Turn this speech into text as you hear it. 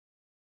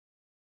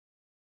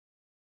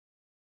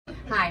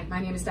Hi,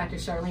 my name is Dr.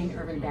 Charlene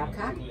Irvin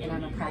Babcock, and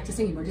I'm a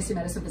practicing emergency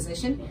medicine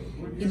physician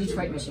in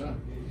Detroit, Michigan.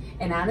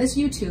 And on this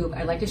YouTube,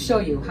 I'd like to show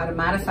you how to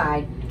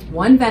modify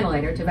one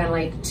ventilator to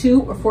ventilate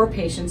 2 or 4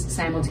 patients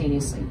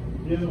simultaneously.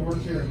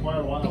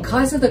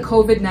 Because of the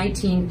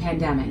COVID-19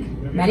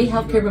 pandemic, many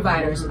healthcare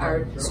providers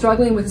are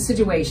struggling with a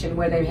situation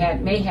where they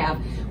may have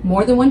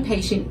more than one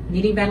patient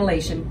needing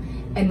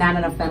ventilation and not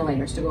enough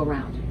ventilators to go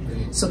around.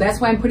 So that's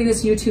why I'm putting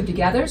this YouTube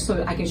together,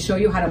 so I can show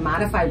you how to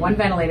modify one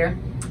ventilator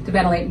to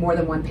ventilate more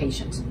than one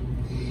patient.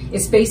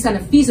 It's based on a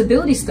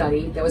feasibility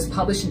study that was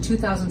published in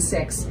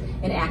 2006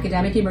 in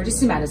Academic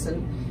Emergency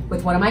Medicine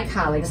with one of my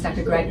colleagues,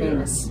 Dr. Greg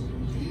Namus.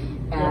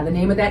 The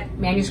name of that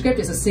manuscript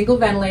is A Single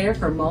Ventilator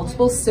for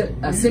Multiple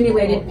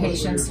Simulated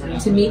Patients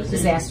to Meet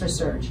Disaster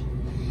Surge.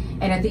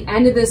 And at the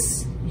end of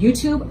this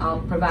YouTube,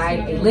 I'll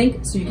provide a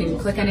link so you can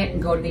click on it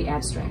and go to the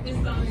abstract.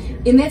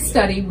 In that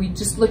study, we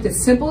just looked at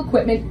simple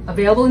equipment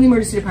available in the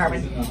emergency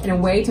department and a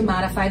way to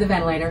modify the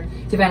ventilator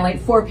to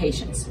ventilate 4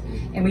 patients.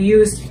 And we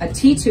used a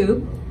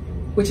T-tube,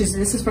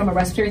 this is from a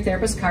respiratory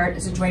therapist cart.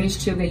 It's a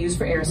drainage tube they use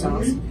for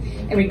aerosols.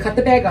 And we cut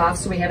the bag off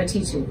so we have a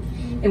T-tube.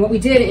 And what we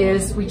did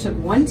is we took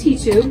one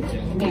T-tube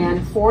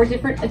and 4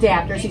 different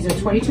adapters. These are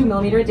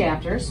 22mm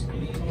adapters.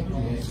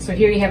 So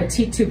here you have a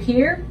T-tube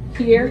here,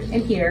 here,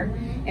 and here,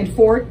 and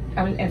 3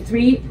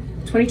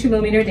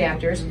 22mm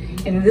adapters.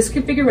 And in this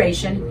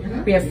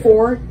configuration, we have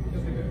 4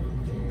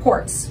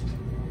 ports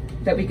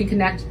that we can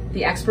connect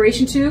the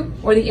expiration to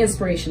or the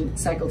inspiration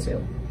cycle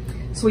to.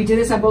 So we did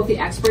this on both the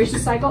expiration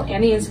cycle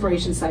and the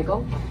inspiration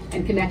cycle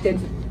and connected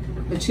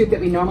the tube that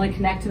we normally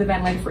connect to the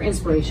ventilator for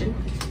inspiration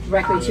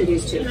directly to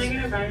these tubes.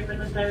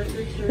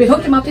 We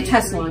hooked them up to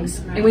test lungs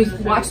and we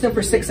watched them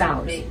for 6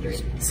 hours.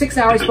 6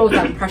 hours both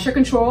on pressure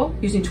control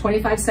using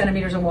 25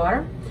 centimeters of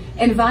water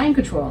and volume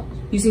control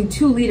using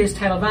 2 liters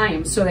tidal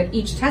volume, so that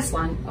each test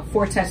lung,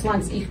 4 test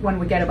lungs, each one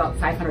would get about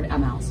 500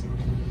 mLs.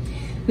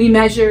 We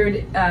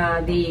measured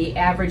the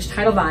average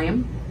tidal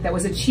volume that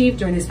was achieved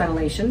during these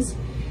ventilations,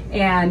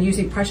 and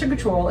using pressure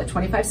control at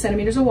 25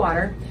 centimeters of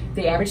water,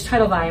 the average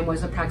tidal volume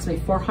was approximately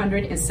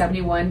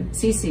 471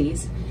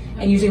 cc's,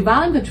 and using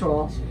volume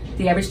control,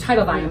 the average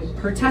tidal volume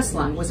per test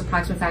lung was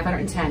approximately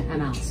 510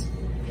 mLs.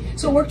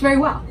 So it worked very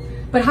well.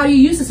 But how do you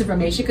use this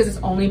information, because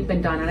it's only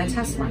been done on a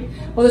test lung?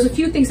 Well, there's a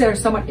few things that are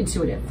somewhat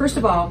intuitive. First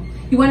of all,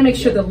 you want to make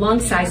sure the lung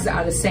sizes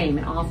are the same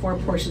in all 4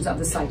 portions of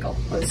the cycle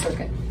or the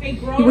circuit.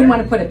 You wouldn't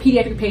want to put a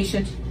pediatric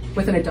patient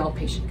with an adult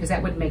patient, because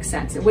that wouldn't make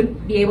sense. It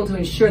wouldn't be able to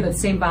ensure that the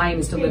same volume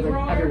is delivered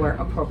everywhere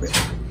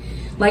appropriately.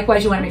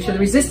 Likewise, you want to make sure the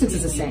resistance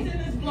is the same.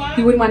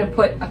 You wouldn't want to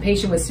put a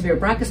patient with severe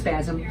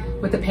bronchospasm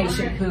with a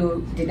patient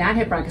who did not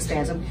have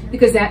bronchospasm,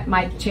 because that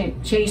might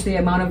change the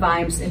amount of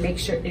volumes and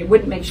it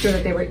wouldn't make sure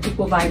that they were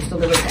equal volumes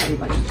delivered to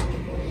everybody.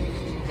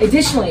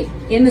 Additionally,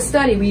 in the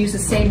study, we used the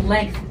same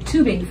length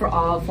tubing for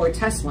all 4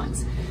 test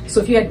lungs.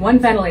 So if you had one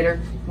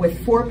ventilator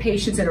with 4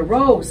 patients in a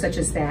row such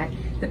as that,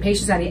 the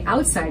patients on the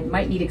outside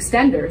might need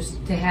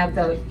extenders to have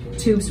the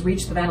tubes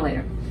reach the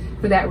ventilator.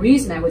 For that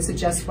reason, I would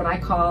suggest what I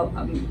call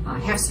a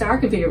half-star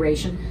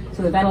configuration.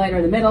 So the ventilator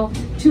in the middle,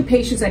 2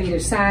 patients on either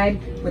side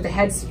with the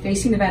heads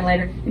facing the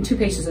ventilator, and 2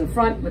 patients in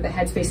front with the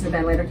heads facing the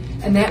ventilator.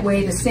 And that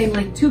way, the same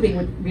length tubing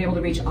would be able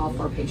to reach all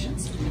 4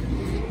 patients.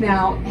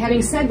 Now,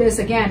 having said this,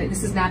 again,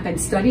 this has not been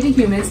studied in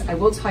humans. I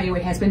will tell you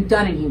it has been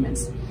done in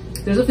humans.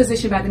 There's a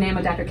physician by the name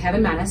of Dr.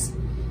 Kevin Menace.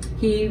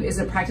 He is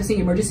a practicing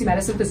emergency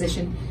medicine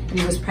physician, and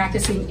he was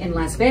practicing in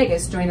Las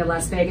Vegas during the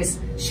Las Vegas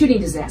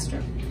shooting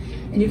disaster.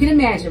 And you can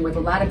imagine, with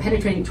a lot of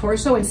penetrating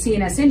torso and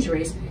CNS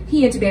injuries,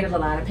 he intubated a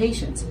lot of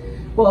patients.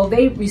 Well,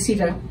 they received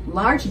a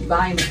large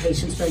volume of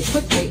patients very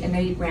quickly, and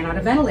they ran out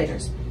of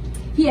ventilators.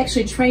 He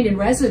actually trained in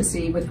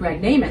residency with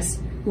Greg Namus,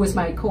 who was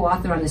my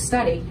co-author on this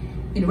study,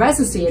 in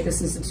residency at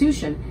this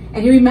institution,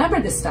 and he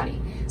remembered this study.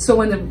 So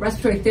when the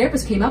respiratory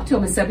therapist came up to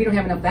him and said, "We don't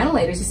have enough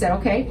ventilators," he said,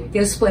 "Okay,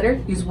 get a splitter,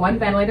 use 1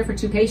 ventilator for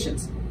 2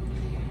 patients."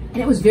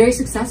 And it was very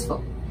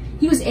successful.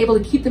 He was able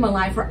to keep them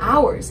alive for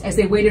hours as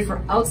they waited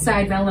for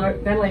outside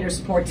ventilator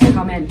support to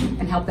come in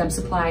and help them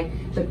supply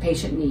the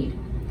patient need.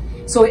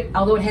 So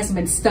although it hasn't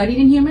been studied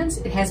in humans,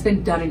 it has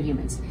been done in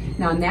humans.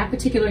 Now in that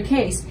particular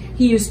case,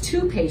 he used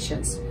 2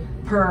 patients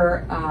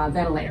per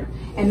ventilator.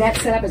 And that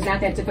setup is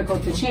not that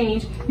difficult to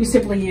change. You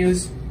simply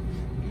use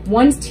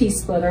 1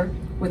 T-splitter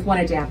with 1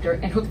 adapter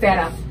and hook that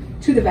up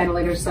to the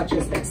ventilator such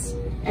as this.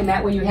 And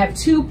that way you have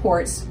 2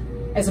 ports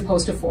as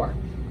opposed to 4.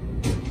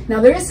 Now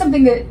there is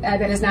something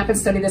that has not been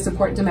studied that's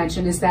important to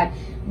mention, is that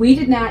we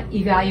did not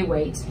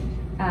evaluate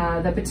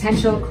the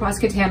potential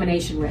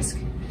cross-contamination risk.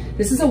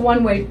 This is a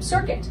one-way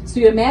circuit. So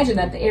you imagine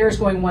that the air is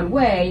going one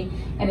way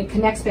and it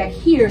connects back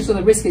here, so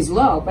the risk is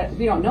low, but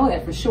we don't know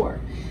that for sure.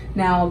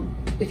 Now,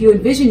 if you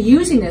envision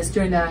using this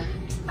during the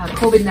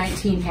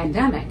COVID-19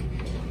 pandemic,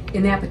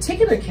 in that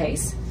particular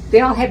case, they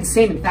all had the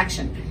same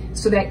infection.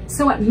 So that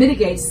somewhat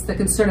mitigates the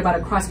concern about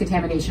a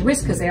cross-contamination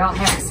risk, because they all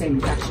have the same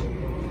infection.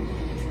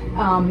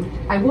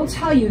 I will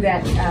tell you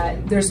that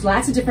there's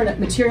lots of different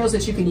materials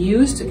that you can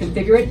use to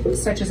configure it,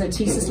 such as a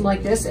T-system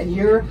like this, and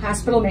your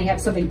hospital may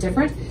have something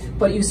different,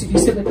 but if you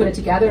simply put it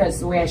together as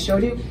the way I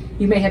showed you,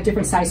 you may have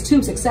different size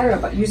tubes, etc.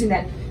 But using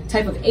that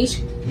type of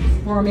H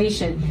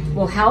formation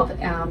will help,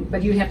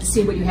 but you have to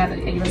see what you have at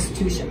your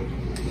institution.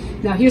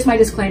 Now here's my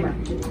disclaimer.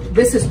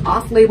 This is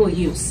off-label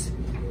use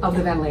of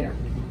the ventilator.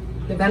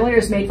 The ventilator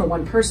is made for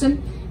one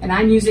person, and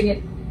I'm using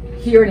it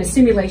here in a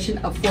simulation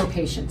of 4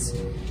 patients.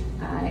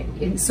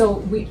 And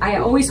so I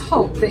always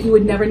hope that you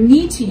would never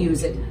need to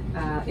use it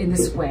in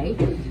this way,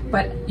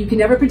 but you can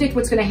never predict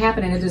what's going to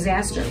happen in a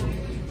disaster.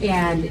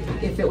 And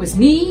if it was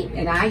me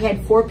and I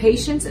had 4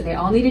 patients and they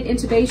all needed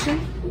intubation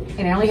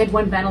and I only had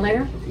 1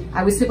 ventilator,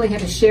 I would simply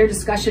have a shared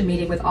discussion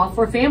meeting with all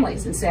 4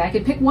 families and say I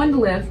could pick one to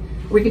live,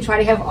 or we can try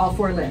to have all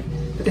 4 live.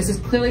 But this is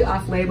clearly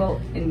off-label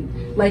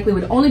and likely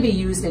would only be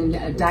used in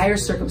a dire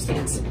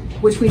circumstance,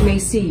 which we may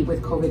see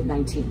with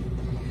COVID-19.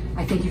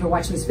 I thank you for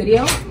watching this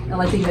video. I'd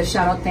like to give a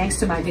shout out thanks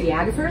to my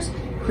videographers,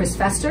 Chris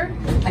Fester,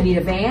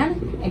 Anita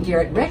Van, and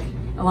Garrett Rick,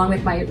 along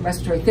with my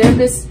respiratory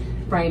therapists,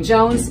 Brian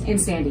Jones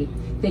and Sandy.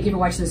 Thank you for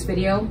watching this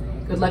video.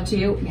 Good luck to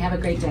you and have a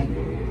great day.